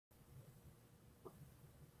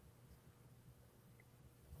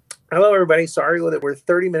Hello, everybody. Sorry that we're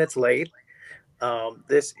 30 minutes late.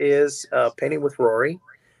 This is Painting with Rory,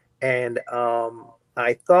 and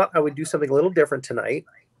I thought I would do something a little different tonight.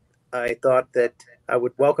 I thought that I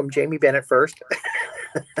would welcome Jaime Bennett first.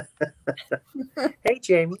 Hey,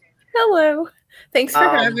 Jamie. Hello. Thanks for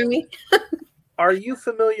Um, having me. are you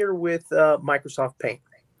familiar with Microsoft Paint?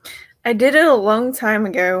 I did it a long time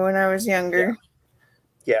ago when I was Yeah, younger.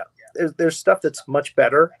 yeah. There's stuff that's much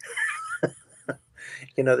better,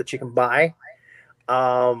 that you can buy,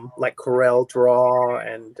 like Corel Draw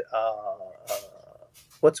and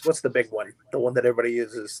what's the big one? The one that everybody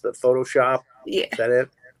uses, the Photoshop. Yeah, Is that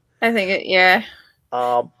it? yeah.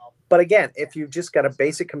 Um, but again, if you've just got a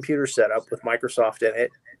basic computer setup with Microsoft in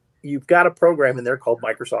it, you've got a program in there called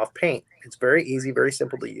Microsoft Paint. It's very easy, very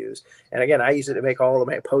simple to use. And again, I use it to make all of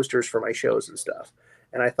my posters for my shows and stuff.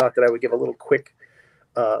 And I thought that I would give a little quick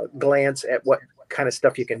glance at what kind of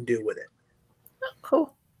stuff you can do with it. Oh,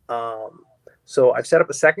 cool. Um, so I've set up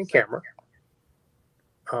a second camera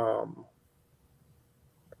um,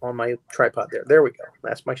 on my tripod there. There we go.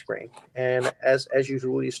 That's my screen. And as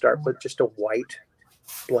usual, you start with just a white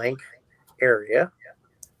blank area.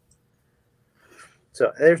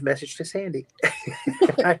 So there's message to Sandie.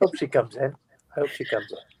 I hope she comes in. I hope she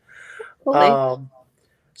comes in. Holy.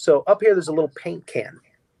 So up here, there's a little paint can.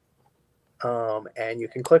 And you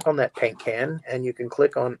can click on that paint can and you can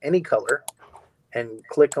click on any color and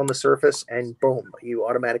click on the surface and boom, you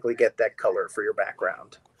automatically get that color for your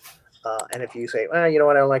background. And if you say, well, you know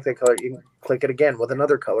what, I don't like that color, you can click it again with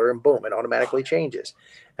another color and boom, it automatically changes.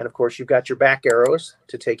 And of course, you've got your back arrows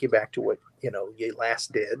to take you back to what, you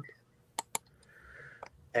last did.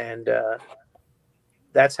 And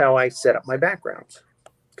that's how I set up my backgrounds.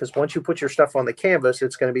 Because once you put your stuff on the canvas,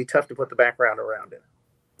 it's going to be tough to put the background around it.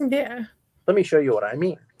 Yeah. Let me show you what I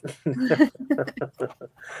mean.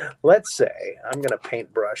 Let's say I'm going to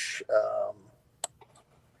paintbrush.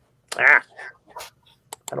 I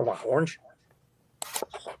don't want orange.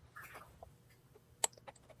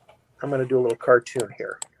 I'm going to do a little cartoon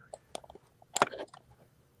here.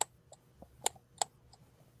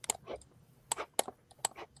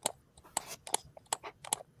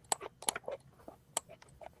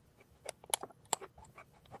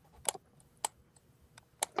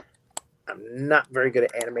 I'm not very good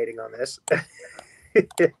at animating on this.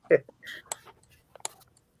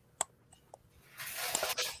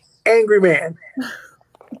 Angry man.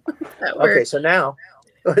 Okay, so now,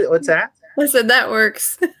 what's that? I said that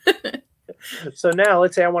works. So now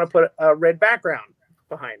let's say I want to put a red background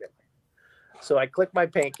behind it. So I click my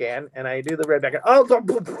paint can and I do the red background.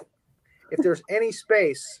 Oh, if there's any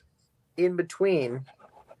space in between,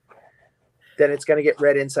 then it's going to get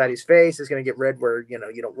red inside his face. It's going to get red where, you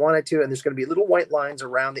don't want it to. And there's going to be little white lines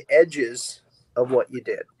around the edges of what you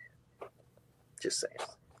did. Just saying.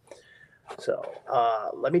 So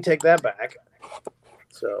let me take that back.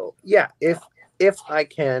 So yeah, if I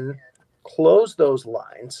can close those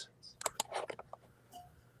lines,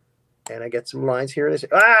 and I get some lines here.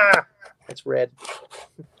 That's red.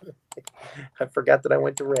 I forgot that I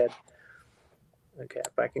went to red. Okay,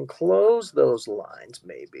 if I can close those lines,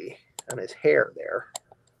 maybe on his hair there.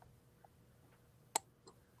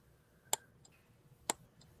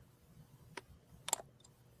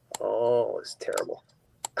 Oh, it's terrible.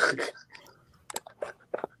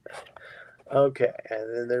 Okay,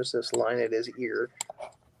 and then there's this line at his ear.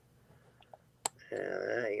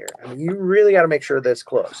 And here. I mean, you really got to make sure that's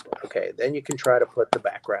closed. Okay, then you can try to put the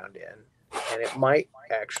background in, and it might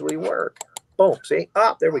actually work. Boom, see?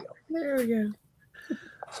 There we go. There we go.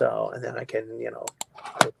 So, and then I can,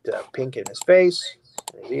 put pink in his face,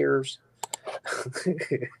 and his ears.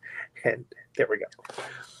 And there we go.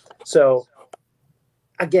 So,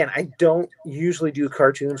 again, I don't usually do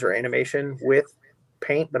cartoons or animation with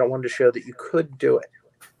paint, but I wanted to show that you could do it.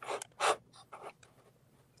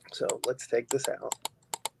 So let's take this out.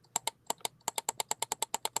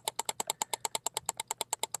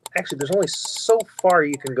 Actually, there's only so far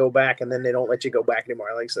you can go back, and then they don't let you go back anymore.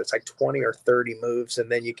 Like I said, it's like 20 or 30 moves,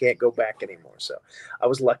 and then you can't go back anymore. So I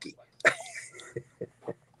was lucky.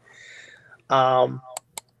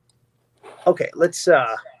 Okay, let's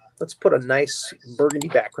put a nice burgundy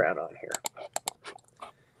background on here.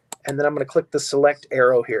 And then I'm going to click the select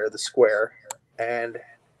arrow here, the square, and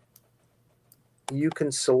you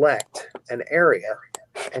can select an area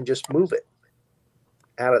and just move it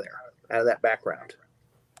out of there, out of that background.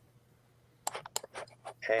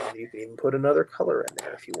 And you can even put another color in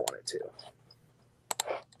there if you wanted to.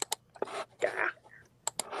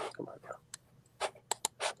 Come on now.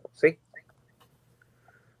 See?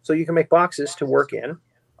 So you can make boxes to work in.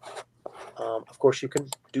 Of course, you can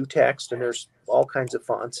do text, and there's all kinds of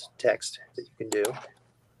fonts, text that you can do.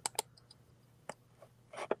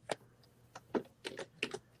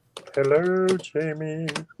 Hello, Jamie.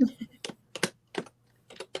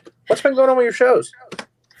 What's been going on with your shows?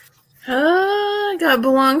 Got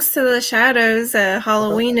Belongs to the Shadows,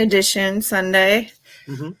 Halloween edition Sunday.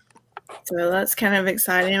 Mm-hmm. So that's kind of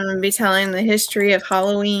exciting. I'm going to be telling the history of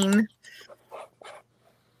Halloween.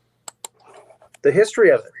 The history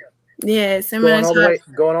of it. Yes, I'm going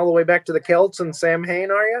going all the way back to the Celts and Sam Hain,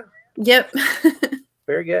 are you? Yep.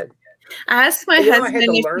 Very good. I asked my husband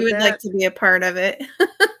if he would like to be a part of it.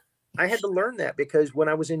 I had to learn that because when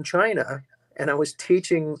I was in China and I was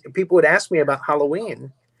teaching, people would ask me about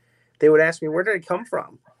Halloween. They would ask me, where did it come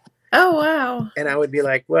from? Oh, wow. And I would be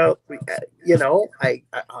like, well, I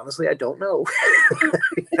honestly, I don't know.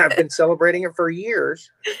 I've been celebrating it for years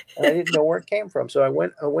and I didn't know where it came from. So I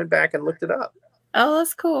went back and looked it up. Oh,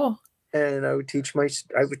 that's cool. And I would teach my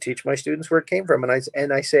students where it came from.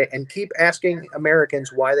 And I say, and keep asking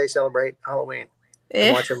Americans why they celebrate Halloween.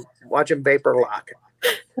 And watch them vapor lock.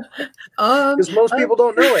 Because most people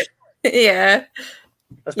don't know it. Yeah.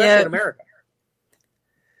 Especially in America.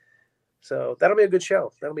 So that'll be a good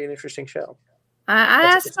show. That'll be an interesting show. I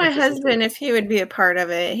asked my husband if he would be a part of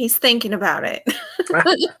it. He's thinking about it.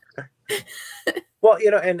 Well,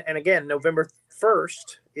 and again, November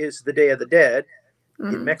 1st is the Day of the Dead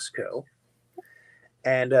in Mexico.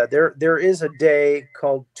 And there is a day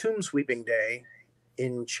called Tomb Sweeping Day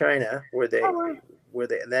in China where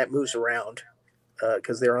and that moves around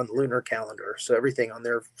because they're on the lunar calendar. So everything on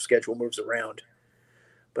their schedule moves around.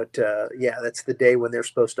 But that's the day when they're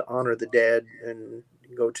supposed to honor the dead and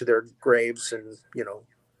go to their graves and,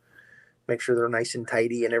 make sure they're nice and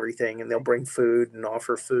tidy and everything. And they'll bring food and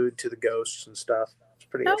offer food to the ghosts and stuff. It's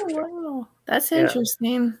pretty interesting. Wow. That's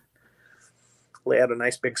interesting. Lay out a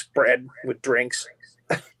nice big spread with drinks.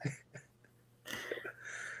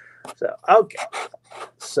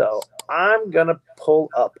 So I'm going to pull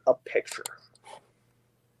up a picture.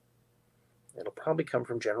 It'll probably come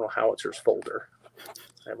from General Howitzer's folder.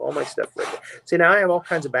 I have all my stuff ready. See, now I have all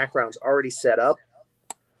kinds of backgrounds already set up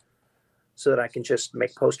so that I can just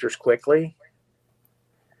make posters quickly.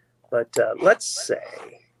 But let's say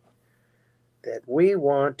that we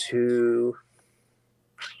want to...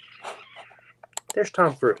 There's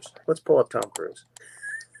Tom Cruise. Let's pull up Tom Cruise.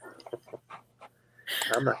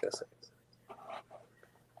 I'm not going to say this.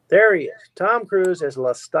 There he is. Tom Cruise as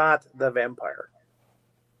Lestat the vampire.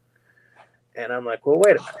 And I'm like, well,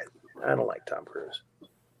 wait a minute. I don't like Tom Cruise.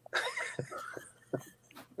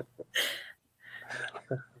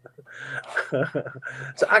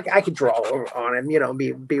 So I could draw on him,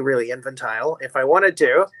 be really infantile if I wanted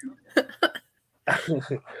to.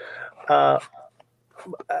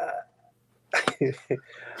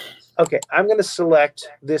 Okay, I'm going to select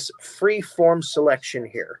this free form selection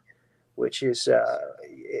here, which is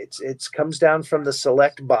it comes down from the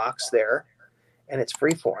select box there, and it's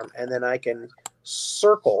free form, and then I can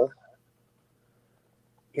circle,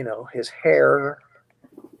 his hair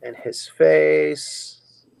and his face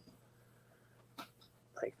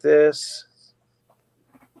like this.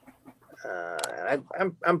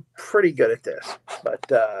 I'm pretty good at this, but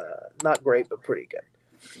not great, but pretty good.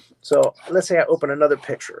 So let's say I open another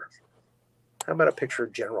picture. How about a picture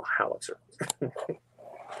of General Howitzer?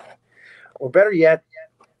 Or better yet,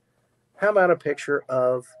 how about a picture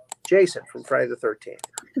of Jason from Friday the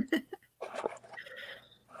 13th?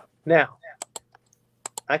 Now,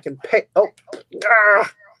 I can pay.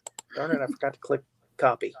 Darn it, I forgot to click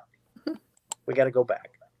copy. We got to go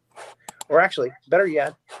back. Or actually, better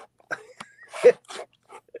yet,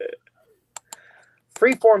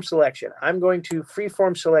 freeform selection. I'm going to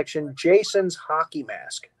freeform selection Jason's hockey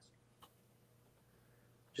mask.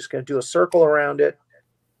 Just going to do a circle around it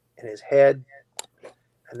and his head,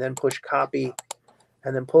 and then push copy,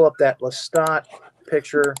 and then pull up that Lestat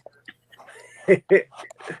picture.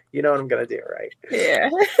 You know what I'm going to do, right? Yeah.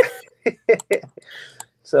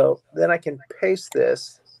 So then I can paste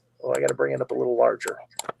this. Oh, I got to bring it up a little larger.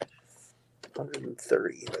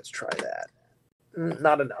 130. Let's try that.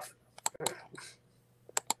 Not enough.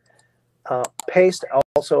 Paste.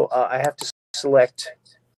 Also, I have to select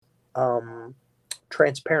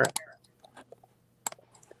transparent.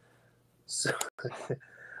 So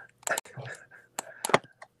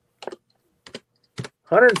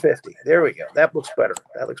 150. There we go. That looks better.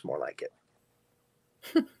 That looks more like it.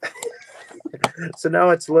 So now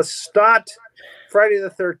it's Lestat Friday the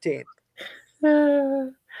 13th.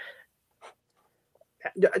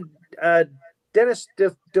 Dennis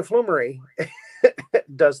DeFlumery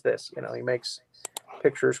does this. He makes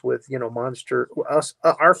pictures with, you know, monster,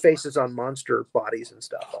 our faces on monster bodies and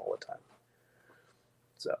stuff all the time.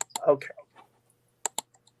 So, okay.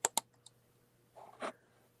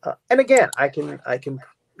 And again, I can,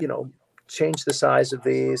 you know, change the size of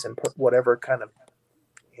these and put whatever kind of,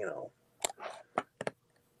 you know,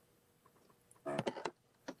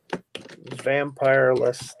 Vampire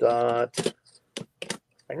Lestat.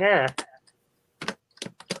 Yeah.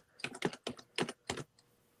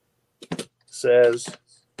 Says,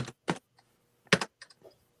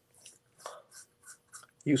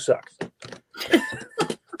 you suck.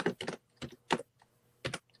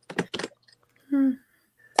 And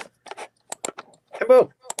boom.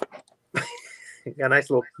 You got a nice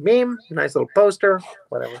little meme, nice little poster,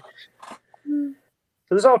 whatever. So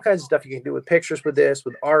there's all kinds of stuff you can do with pictures with this,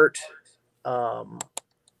 with art. Let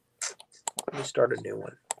me start a new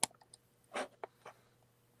one.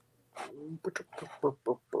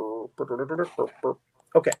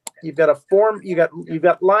 Okay, you've got a form. You've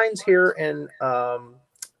got lines here and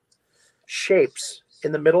shapes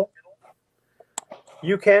in the middle.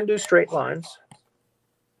 You can do straight lines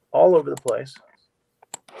all over the place.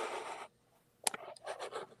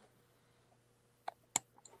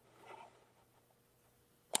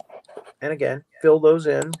 And again, fill those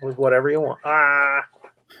in with whatever you want. Ah,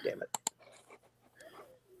 damn it.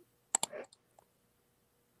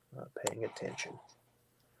 Not paying attention.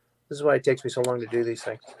 This is why it takes me so long to do these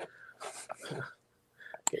things. Okay,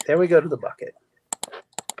 then we go to the bucket.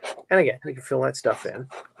 And again, you can fill that stuff in.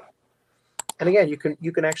 And again,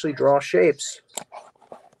 you can actually draw shapes.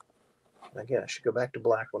 Again, I should go back to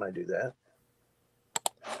black when I do that.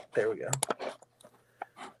 There we go.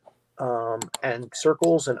 And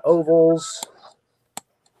circles and ovals.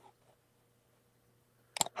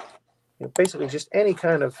 You know, basically just any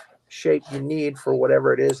kind of shape you need for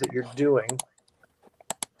whatever it is that you're doing.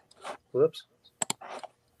 Whoops.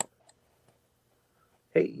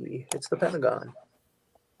 Hey, it's the Pentagon.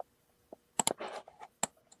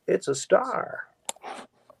 It's a star.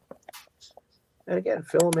 And again,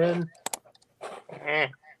 fill them in.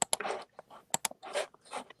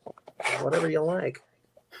 Whatever you like.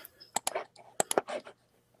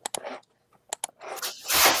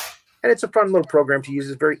 And it's a fun little program to use.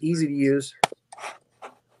 It's very easy to use.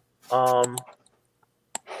 Are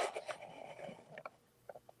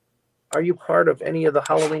you part of any of the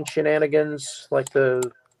Halloween shenanigans, like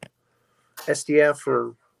the SDF,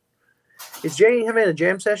 or is Jay having a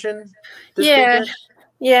jam session this weekend?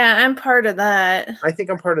 Yeah, I'm part of that. I think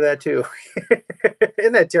I'm part of that too.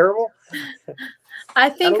 Isn't that terrible? I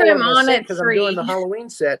think I'm on it because I'm doing the Halloween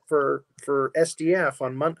set for SDF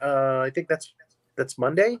on Monday. I think that's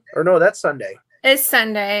Monday, or no, that's Sunday. It's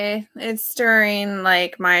Sunday. It's during,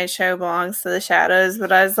 like, my show belongs to the Shadows,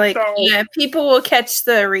 but I was like, yeah, people will catch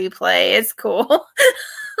the replay. It's cool.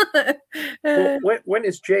 Well, when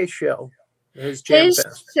is Jay's show? His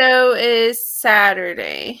show is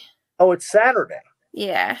Saturday. Oh, it's Saturday.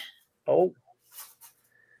 Yeah. Oh.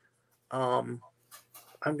 I'm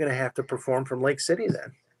gonna have to perform from Lake City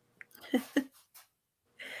then.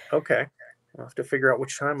 Okay. I'll have to figure out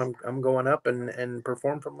which time I'm going up and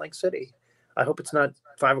perform from Lake City. I hope it's not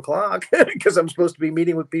 5 o'clock because I'm supposed to be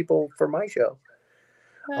meeting with people for my show.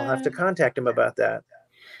 I'll have to contact him about that.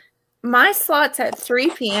 My slot's at 3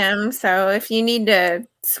 p.m. So if you need to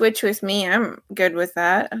switch with me, I'm good with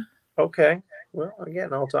that. Okay. Well,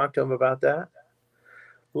 again, I'll talk to him about that.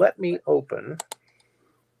 Let me open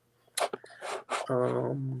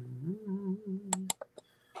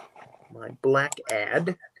my black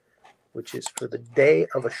ad, which is for the day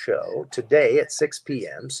of a show today at 6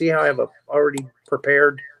 p.m. See how I have already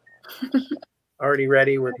prepared, already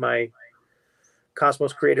ready with my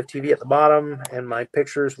Cosmos Creative TV at the bottom and my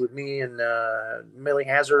pictures with me and Millie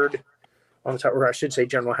Hazard on the top, or I should say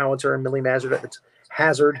General Howitzer and Millie Mazard at the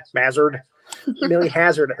Millie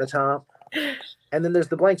Hazard at the top. And then there's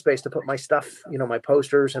the blank space to put my stuff, you know, my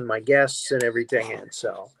posters and my guests and everything in.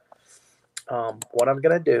 So what I'm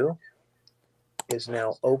going to do is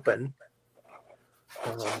now open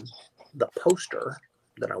the poster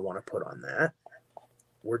that I want to put on that.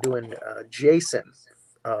 We're doing Jason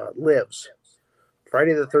Lives.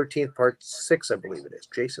 Friday the 13th, part 6, I believe it is.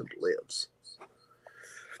 Jason Lives.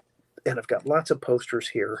 And I've got lots of posters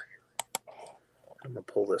here. I'm going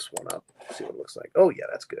to pull this one up, see what it looks like. Oh, yeah,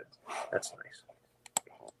 that's good. That's nice.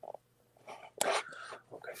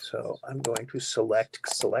 Okay, so I'm going to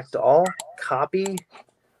select all, copy,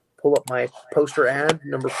 pull up my poster ad,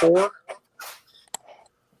 number 4,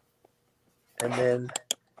 and then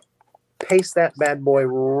paste that bad boy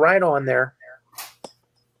right on there.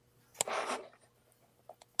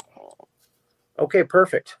 Okay,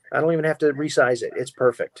 perfect. I don't even have to resize it. It's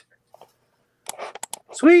perfect.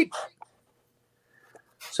 Sweet.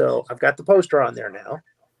 So I've got the poster on there now.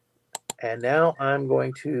 And now I'm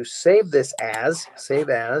going to save this as,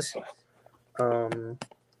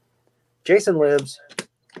 Jason Lives,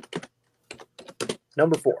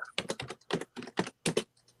 number 4.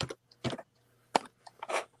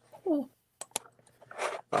 Cool.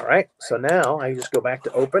 All right, so now I just go back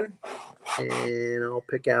to open, and I'll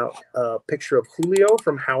pick out a picture of Julio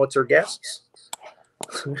from Howitzer Guests,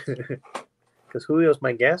 because Julio's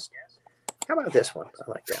my guest. How about this one?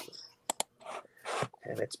 I like that one.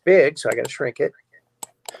 And it's big, so I got to shrink it.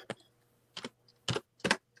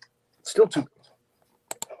 It's still too big.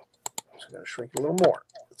 So I got to shrink it a little more.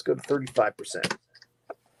 Let's go to 35%.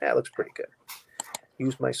 That looks pretty good.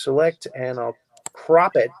 Use my select, and I'll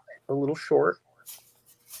crop it a little short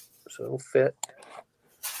so it'll fit.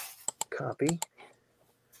 Copy.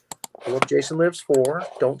 Pull up Jason Lives 4.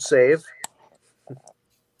 Don't save.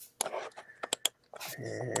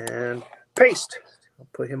 And paste. I'll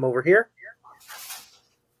put him over here.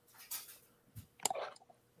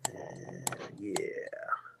 And yeah,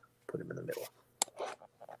 put him in the middle.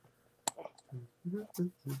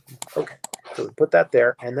 Okay, so we put that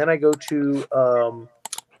there, and then I go to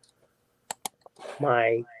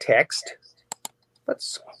my text.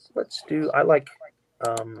 Let's do. I like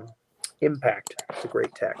impact. It's a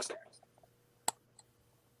great text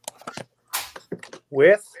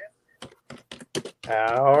with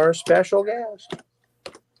our special guest.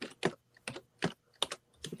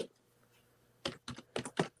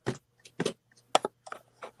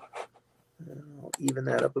 I'll even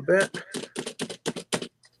that up a bit.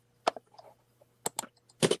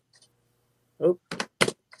 Oh,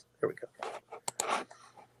 there we go.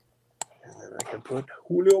 And then I can put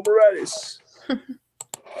Julio Morales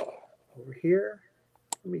over here.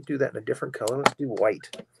 Let me do that in a different color. Let's do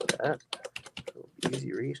white for that. It'll be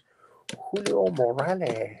easier to use. Julio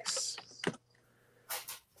Morales.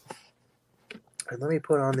 And let me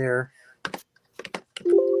put on there,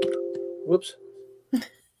 whoops,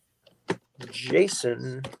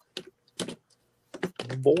 Jason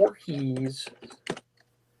Voorhees.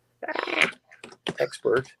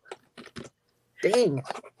 Expert. Dang.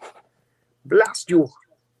 Blast you.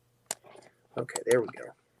 Okay, there we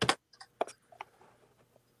go.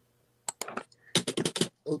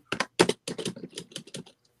 Oh.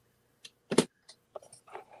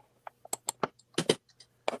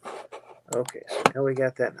 Okay, so now we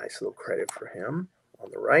got that nice little credit for him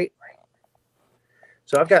on the right.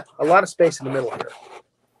 So I've got a lot of space in the middle here.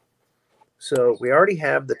 So we already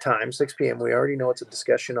have the time, 6 p.m. We already know it's a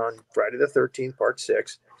discussion on Friday the 13th, part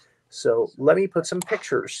 6. So let me put some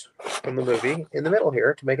pictures from the movie in the middle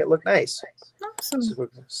here to make it look nice. Awesome. So we're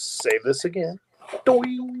going to save this again.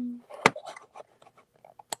 Doing.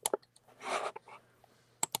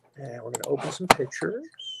 And we're going to open some pictures.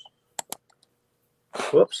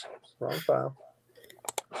 Whoops, wrong file.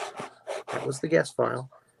 That was the guest file.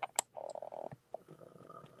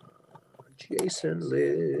 Jason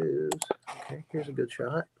Lives. Okay, here's a good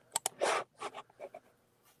shot.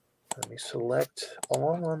 Let me select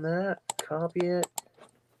all on that, copy it,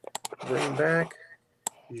 bring back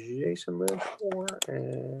Jason Lives 4,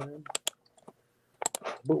 and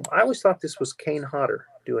boom. I always thought this was Kane Hodder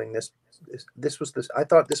doing this. I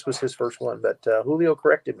thought this was his first one, but Julio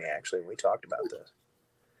corrected me actually when we talked about this.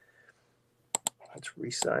 Let's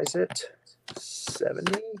resize it.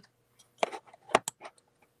 70.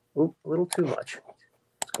 Oop, a little too much.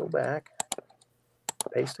 Let's go back.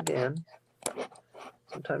 Paste again.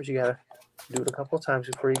 Sometimes you gotta do it a couple of times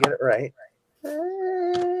before you get it right.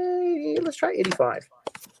 Let's try 85.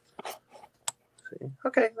 See?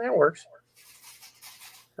 Okay, that works.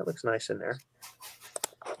 That looks nice in there.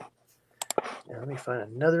 Now let me find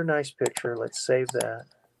another nice picture. Let's save that.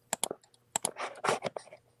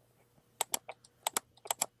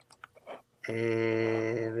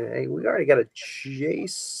 And hey, we already got a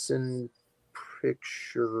Jason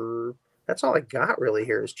picture. That's all I got really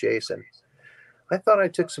here is Jason. I thought I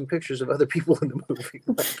took some pictures of other people in the movie.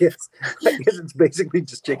 I guess it's basically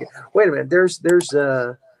just chicken. Wait a minute. There's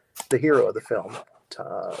the hero of the film.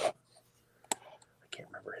 I can't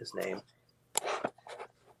remember his name.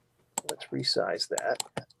 Let's resize that.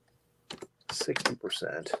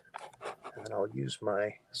 60%. And then I'll use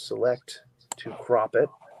my select to crop it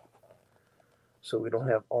so we don't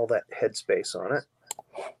have all that headspace on it.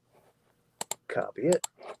 Copy it.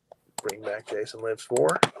 Bring back Jason Lives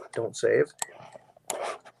 4. Don't save.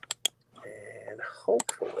 And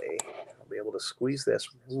hopefully I'll be able to squeeze this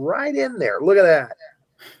right in there. Look at that.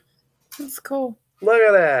 That's cool. Look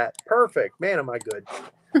at that. Perfect. Man, am I good.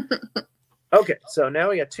 Okay, so now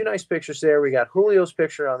we got two nice pictures there. We got Julio's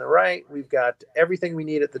picture on the right. We've got everything we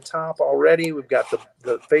need at the top already. We've got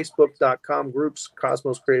the Facebook.com groups,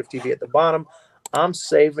 Cosmos Creative TV at the bottom. I'm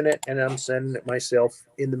saving it and I'm sending it myself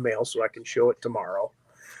in the mail so I can show it tomorrow.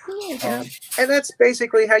 And that's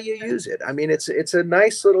basically how you use it. I mean, it's a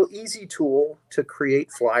nice little easy tool to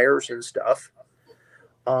create flyers and stuff.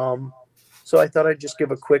 So I thought I'd just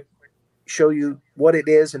give a quick show you what it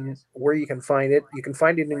is and where you can find it. You can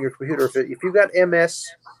find it in your computer. If you've got MS,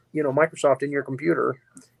 Microsoft in your computer,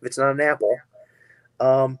 if it's not an Apple,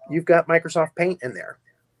 you've got Microsoft Paint in there.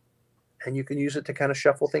 And you can use it to kind of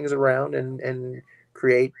shuffle things around and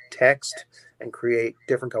create text and create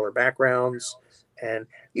different color backgrounds. And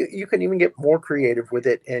you can even get more creative with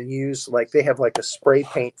it and use, they have a spray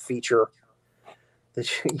paint feature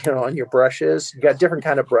that on your brushes. You got different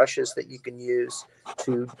kind of brushes that you can use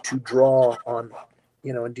to draw on,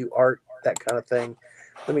 and do art, that kind of thing.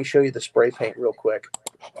 Let me show you the spray paint real quick.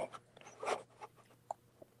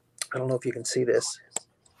 I don't know if you can see this.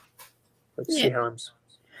 Let's see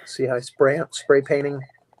how I spray painting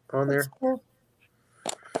on there. Cool.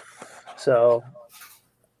 So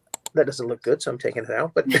that doesn't look good, so I'm taking it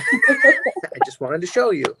out, but I just wanted to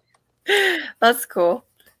show you. That's cool.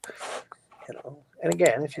 And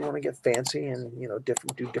again, if you want to get fancy and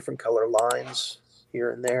do different color lines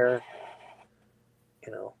here and there,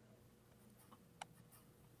 you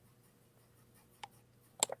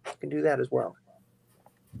can do that as well.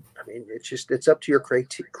 I mean, it's up to your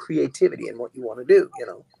creativity and what you want to do,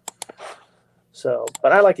 So,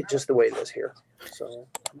 but I like it just the way it is here. So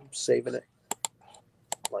I'm saving it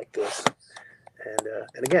like this,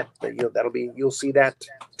 and again, you'll see that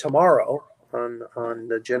tomorrow on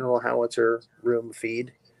the General Howitzer Room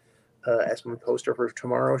feed as my poster for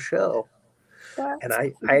tomorrow's show. And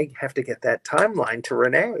I have to get that timeline to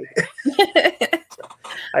Renee.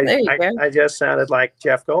 I just sounded like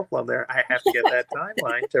Jeff Goldblum there. I have to get that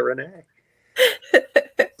timeline to Renee.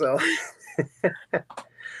 So,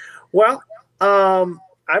 well, I'm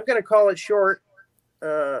going to call it short.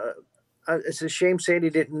 It's a shame Sandie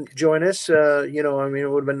didn't join us. I mean, it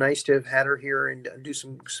would have been nice to have had her here and do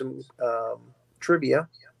some trivia.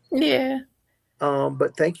 Yeah.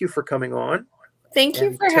 But thank you for coming on. Thank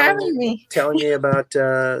you for having me. Telling me about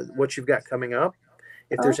what you've got coming up.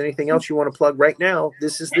 If there's anything else you want to plug right now,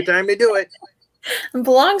 this is the time to do it. It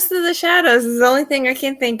belongs to the shadows is the only thing I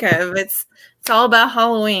can think of. It's all about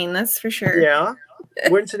Halloween, that's for sure. Yeah.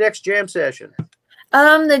 When's the next jam session?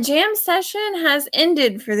 The jam session has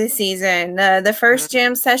ended for the season. The first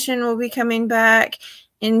jam session will be coming back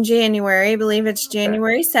in January. I believe it's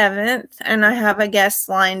January 7th, and I have a guest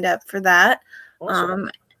lined up for that. Awesome.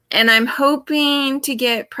 And I'm hoping to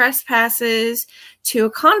get press passes to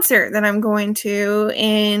a concert that I'm going to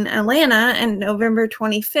in Atlanta on November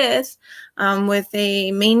 25th with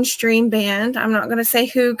a mainstream band. I'm not going to say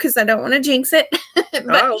who because I don't want to jinx it.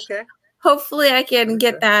 But okay. Hopefully I can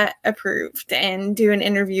get that approved and do an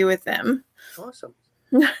interview with them. Awesome.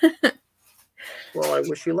 Well, I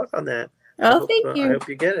wish you luck on that. Oh, thank you. I hope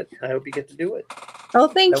you get it. I hope you get to do it. Oh,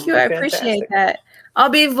 thank you. I appreciate that. I'll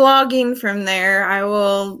be vlogging from there. I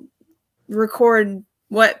will record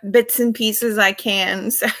what bits and pieces I can.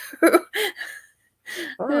 So,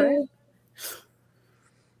 all right.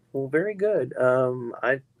 Well, very good.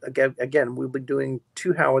 Again, we'll be doing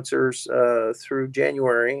 2 howitzers through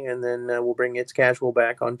January, and then we'll bring It's Casual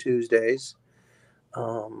back on Tuesdays.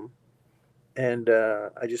 And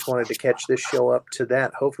I just wanted to catch this show up to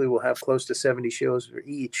that. Hopefully, we'll have close to 70 shows for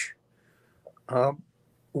each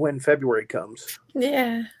when February comes.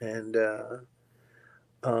 Yeah. And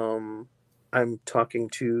I'm talking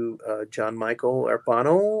to John Michael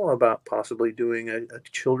Arpano about possibly doing a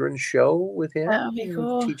children's show with him. That would be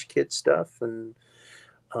cool. Teach kids stuff, and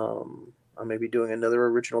I may be doing another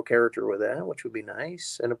original character with that, which would be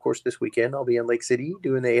nice. And of course, this weekend I'll be in Lake City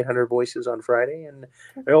doing the 800 Voices on Friday and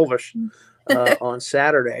Elvish on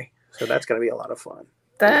Saturday. So that's going to be a lot of fun.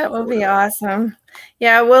 That will be awesome.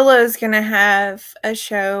 Yeah, Willow's going to have a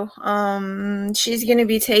show. She's going to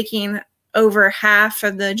be taking over half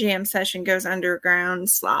of the jam session goes underground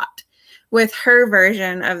slot with her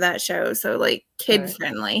version of that show. So like kid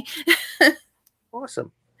friendly.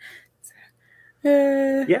 Awesome.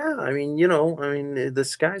 Yeah. I mean, the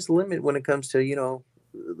sky's the limit when it comes to,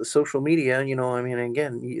 the social media, I mean,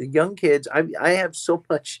 again, young kids, I have so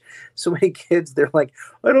many kids. They're like,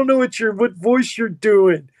 I don't know what voice you're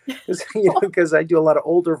doing. Because I do a lot of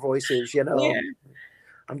older voices, Yeah.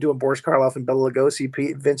 I'm doing Boris Karloff and Bela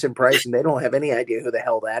Lugosi, Vincent Price, and they don't have any idea who the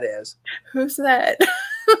hell that is. Who's that?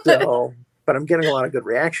 So, but I'm getting a lot of good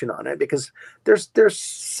reaction on it because there's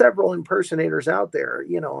several impersonators out there,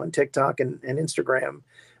 you know, on TikTok and Instagram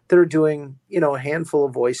that are doing, you know, a handful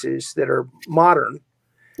of voices that are modern.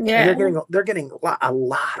 Yeah. And they're getting a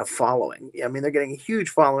lot of following. I mean, they're getting a huge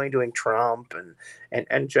following doing Trump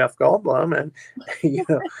and Jeff Goldblum and you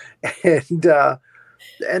know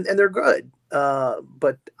and they're good.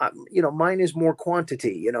 But you know, mine is more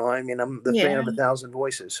quantity. You know, I mean, I'm the fan of 1,000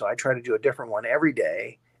 voices, so I try to do a different one every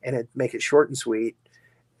day and make it short and sweet.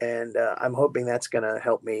 And I'm hoping that's going to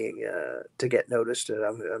help me to get noticed. And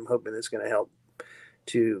I'm hoping it's going to help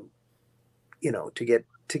to, you know, to get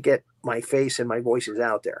my face and my voices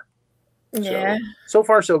out there. Yeah. So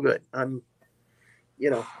far so good. I'm, you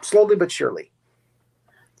know, slowly but surely.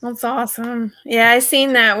 That's awesome. Yeah, I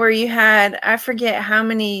seen that where you had, I forget how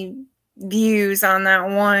many views on that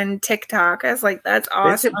one TikTok. I was like, that's awesome.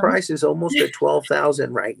 Vincent Price is almost at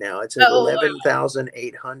 12,000 right now. It's at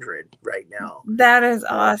 11,800 right now. That is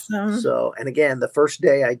awesome. So, and again, the first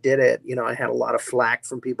day I did it, you know, I had a lot of flack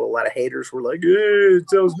from people. A lot of haters were like, "Hey, it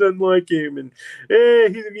sounds nothing like him," and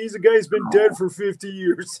 "Hey, he's a guy who's been dead for 50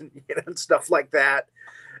 years," and you know, and stuff like that.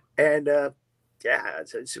 And yeah,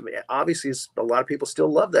 it's obviously a lot of people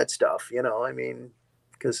still love that stuff. You know, I mean,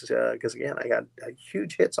 because again, I got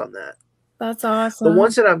huge hits on that. That's awesome. The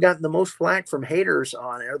ones that I've gotten the most flack from haters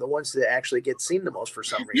on are the ones that actually get seen the most for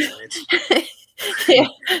some reason. Yeah.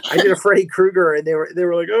 I did a Freddy Krueger, and they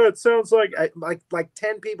were like, "Oh, it sounds like," like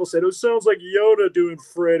 10 people said, "It sounds like Yoda doing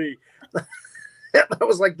Freddy." That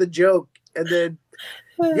was like the joke, and then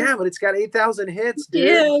yeah, but it's got 8,000 hits,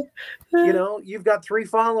 dude. Yeah. You know, you've got 3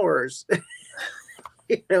 followers.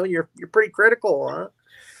 You know, you're pretty critical, huh?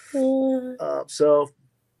 So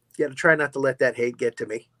you got to try not to let that hate get to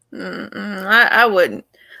me. I wouldn't.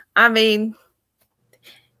 I mean,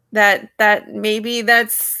 that maybe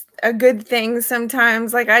that's a good thing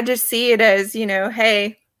sometimes. Like, I just see it as, you know,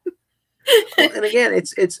 hey. And again,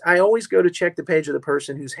 it's I always go to check the page of the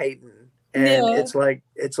person who's hating, and it's like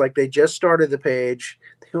they just started the page.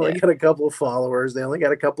 They only got a couple of followers. They only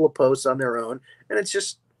got a couple of posts on their own, and it's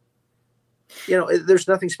just, you know, there's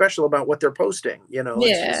nothing special about what they're posting. You know,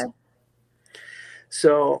 it's just,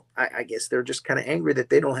 so I guess they're just kind of angry that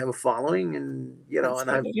they don't have a following, and you know,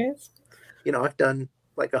 I've done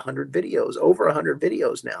like 100 videos, over 100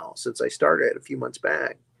 videos now since I started a few months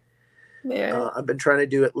back. Yeah, I've been trying to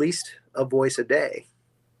do at least a voice a day.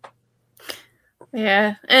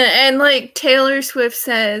 Yeah, and like Taylor Swift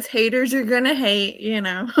says, haters are gonna hate, you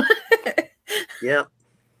know. Yeah.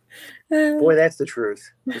 Boy, that's the truth.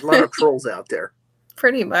 There's a lot of trolls out there.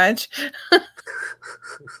 Pretty much. All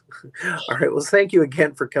right. Well, thank you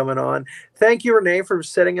again for coming on. Thank you, Renee, for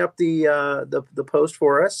setting up the post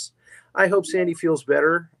for us. I hope Sandie feels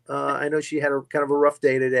better. I know she had a kind of a rough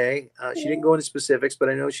day today. She didn't go into specifics, but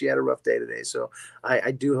I know she had a rough day today. So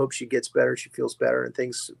I do hope she gets better. She feels better, and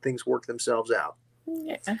things work themselves out.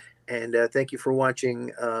 Yeah. And thank you for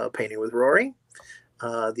watching Painting with Rory,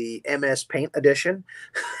 the MS Paint edition.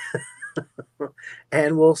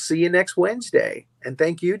 And we'll see you next Wednesday. And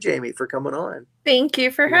thank you, Jamie, for coming on. Thank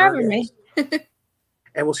you for having me.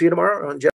 And we'll see you tomorrow on